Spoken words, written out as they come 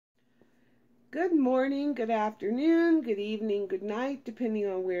Good morning, good afternoon, good evening, good night, depending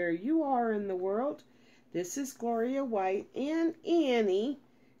on where you are in the world. This is Gloria White and Annie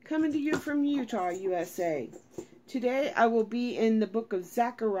coming to you from Utah, USA. Today I will be in the book of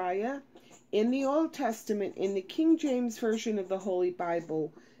Zechariah in the Old Testament in the King James Version of the Holy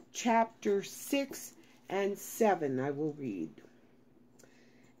Bible, chapter 6 and 7 I will read.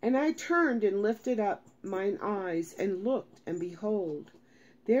 And I turned and lifted up mine eyes and looked, and behold,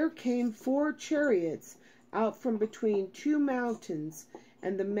 there came 4 chariots out from between 2 mountains,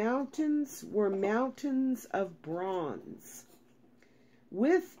 and the mountains were mountains of bronze.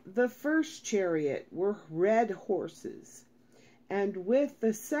 With the first chariot were red horses, and with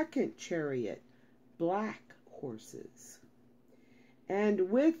the second chariot black horses,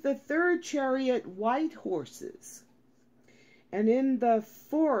 and with the third chariot white horses, and in the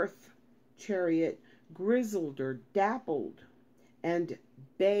fourth chariot grizzled or dappled, and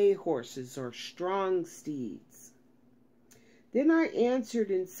bay horses or strong steeds. Then I answered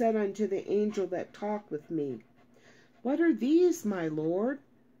and said unto the angel that talked with me, What are these, my Lord?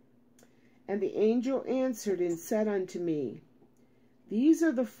 And the angel answered and said unto me, These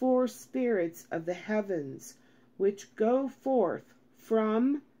are the 4 spirits of the heavens, which go forth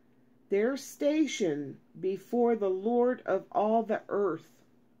from their station before the Lord of all the earth.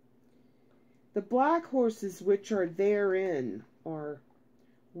 The black horses which are therein are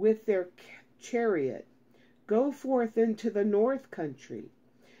with their chariot go forth into the north country,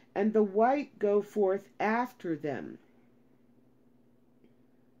 and the white go forth after them.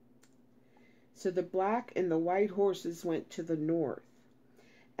 So the black and the white horses went to the north,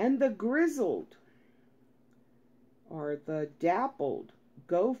 and the grizzled, or the dappled,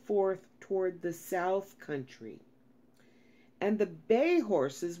 go forth toward the south country. And the bay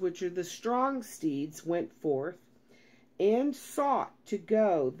horses, which are the strong steeds, went forth, and sought to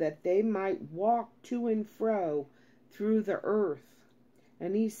go, that they might walk to and fro through the earth.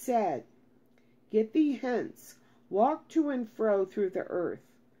 And he said, Get thee hence, walk to and fro through the earth.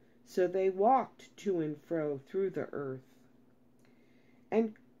 So they walked to and fro through the earth.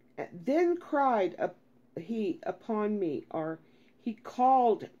 And then cried he upon me, or he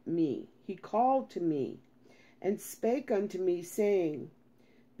called to me, and spake unto me, saying,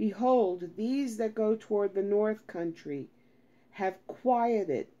 Behold, these that go toward the north country have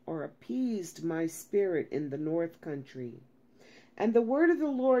quieted or appeased my spirit in the north country. And the word of the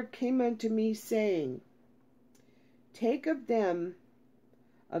Lord came unto me, saying, Take of them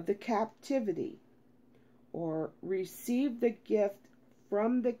of the captivity, or receive the gift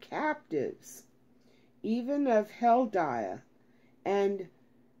from the captives, even of Heldaiah, and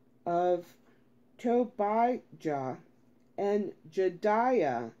of Tobijah, and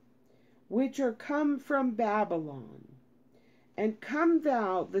Jedaiah, which are come from Babylon. And come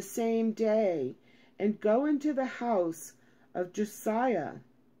thou the same day, and go into the house of Josiah,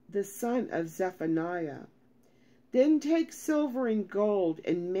 the son of Zephaniah. Then take silver and gold,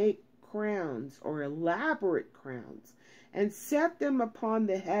 and make crowns, or elaborate crowns, and set them upon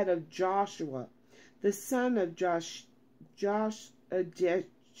the head of Joshua, the son of Joshadech,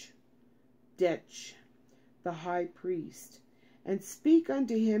 the high priest, and speak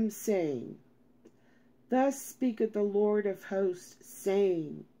unto him, saying, Thus speaketh the Lord of hosts,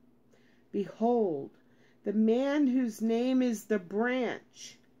 saying, Behold, the man whose name is the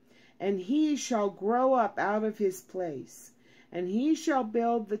branch, and he shall grow up out of his place, and he shall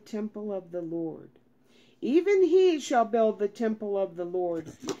build the temple of the Lord. Even he shall build the temple of the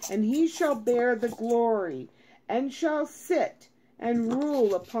Lord, and he shall bear the glory, and shall sit and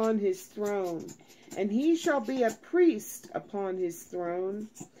rule upon his throne. And he shall be a priest upon his throne,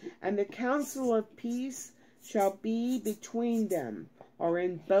 and the counsel of peace shall be between them, or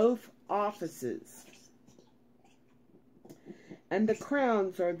in both offices. And the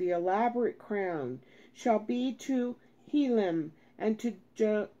crowns, or the elaborate crown, shall be to Helem, and to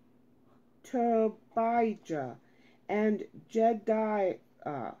Tobijah, and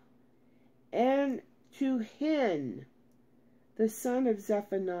Jedaiah, and to Hen, the son of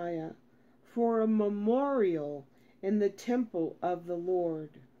Zephaniah, for a memorial in the temple of the Lord.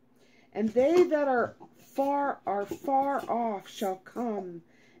 And they that are far off shall come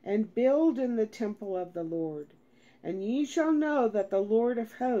and build in the temple of the Lord. And ye shall know that the Lord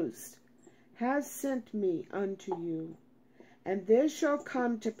of hosts has sent me unto you. And this shall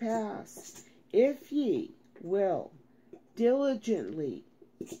come to pass, if ye will diligently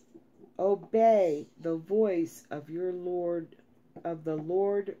obey the voice of the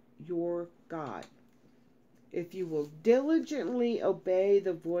Lord your God. If you will diligently obey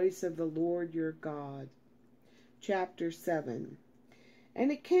the voice of the Lord your God. Chapter 7.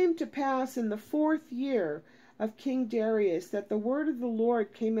 And it came to pass in the 4th year of King Darius that the word of the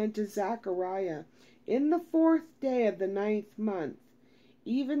Lord came unto Zechariah in the 4th day of the 9th month,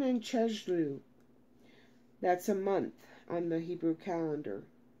 even in Cheslu. That's a month on the Hebrew calendar.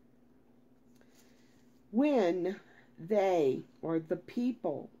 When they, or the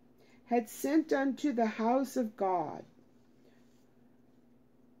people, had sent unto the house of God,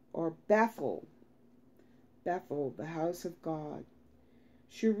 or Bethel, the house of God,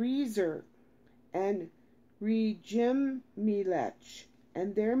 Sherezer and Regem-melech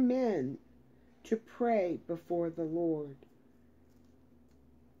and their men to pray before the Lord.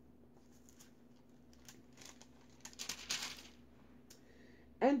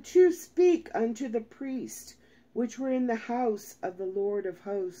 And to speak unto the priests which were in the house of the Lord of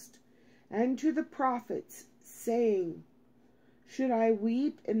hosts, and to the prophets, saying, Should I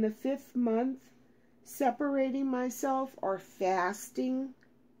weep in the 5th month, separating myself, or fasting,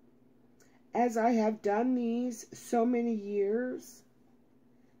 as I have done these so many years?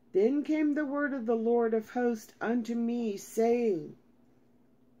 Then came the word of the Lord of hosts unto me, saying,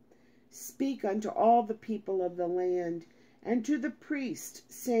 Speak unto all the people of the land, and to the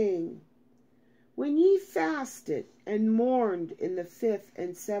priest, saying, When ye fasted and mourned in the 5th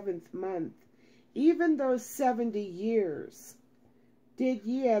and 7th month, even those 70 years, did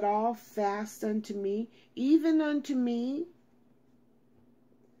ye at all fast unto me, even unto me?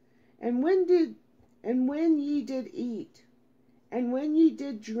 And when ye did eat, and when ye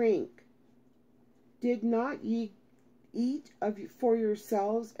did drink, did not ye eat for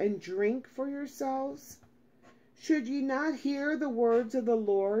yourselves and drink for yourselves? Should ye not hear the words of the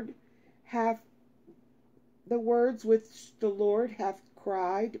Lord, the words which the Lord hath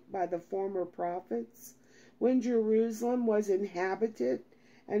cried by the former prophets, when Jerusalem was inhabited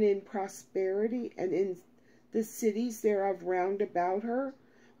and in prosperity, and in the cities thereof round about her,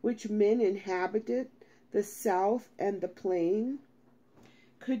 which men inhabited, the south and the plain?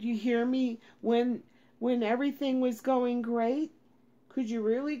 Could you hear me when everything was going great? Could you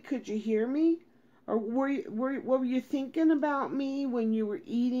hear me? Or what were you thinking about me when you were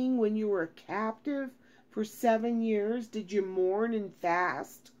eating, when you were a captive for 7 years? Did you mourn and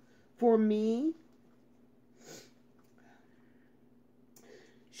fast for me?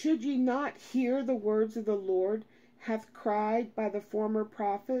 Should ye not hear the words of the Lord hath cried by the former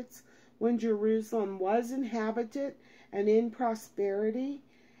prophets, when Jerusalem was inhabited and in prosperity,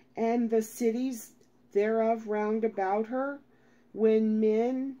 and the cities thereof round about her, when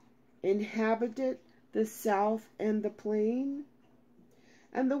men inhabited the south and the plain?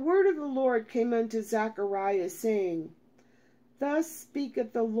 And the word of the Lord came unto Zechariah, saying, Thus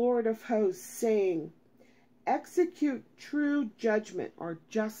speaketh the Lord of hosts, saying, Execute true judgment, or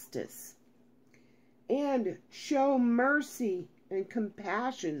justice, and show mercy and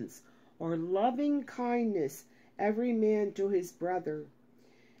compassions, or loving kindness, every man to his brother.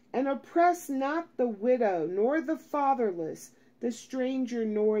 And oppress not the widow, nor the fatherless, the stranger,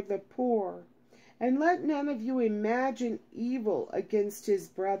 nor the poor. And let none of you imagine evil against his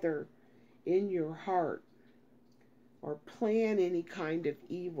brother in your heart, or plan any kind of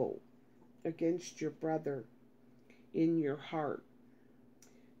evil against your brother in your heart.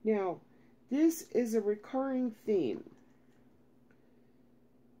 Now, this is a recurring theme.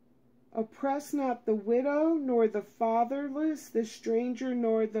 Oppress not the widow, nor the fatherless, the stranger,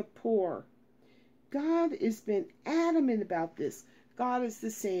 nor the poor. God has been adamant about this. God is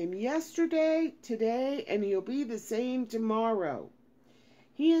the same yesterday, today, and he'll be the same tomorrow.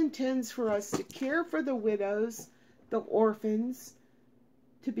 He intends for us to care for the widows, the orphans,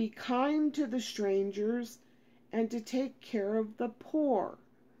 to be kind to the strangers, and to take care of the poor.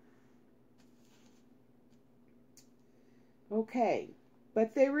 Okay.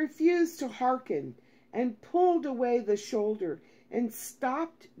 But they refused to hearken, and pulled away the shoulder, and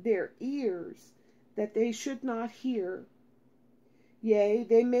stopped their ears, that they should not hear. Yea,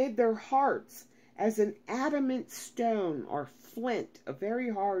 they made their hearts as an adamant stone, or flint, a very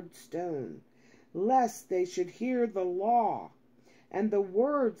hard stone, lest they should hear the law, and the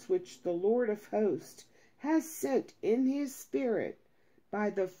words which the Lord of hosts has sent in his spirit by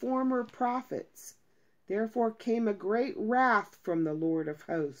the former prophets. Therefore came a great wrath from the Lord of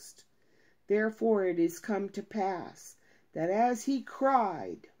hosts. Therefore it is come to pass, that as he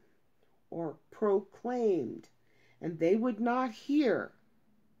cried, or proclaimed, and they would not hear,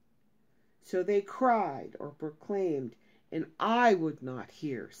 so they cried, or proclaimed, and I would not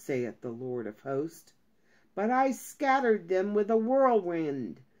hear, saith the Lord of hosts. But I scattered them with a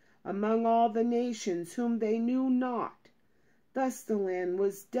whirlwind among all the nations whom they knew not. Thus the land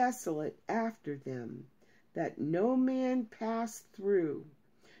was desolate after them. that no man passed through,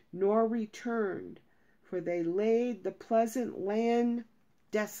 nor returned, for they laid the pleasant land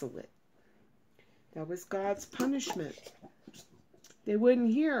desolate. That was God's punishment. They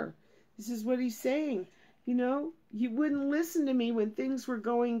wouldn't hear. This is what he's saying. You know, you wouldn't listen to me when things were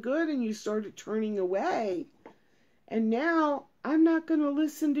going good and you started turning away. And now I'm not going to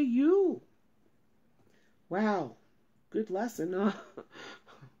listen to you. Wow. Good lesson, huh?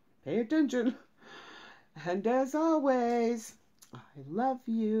 Pay attention. And as always, I love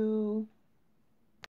you.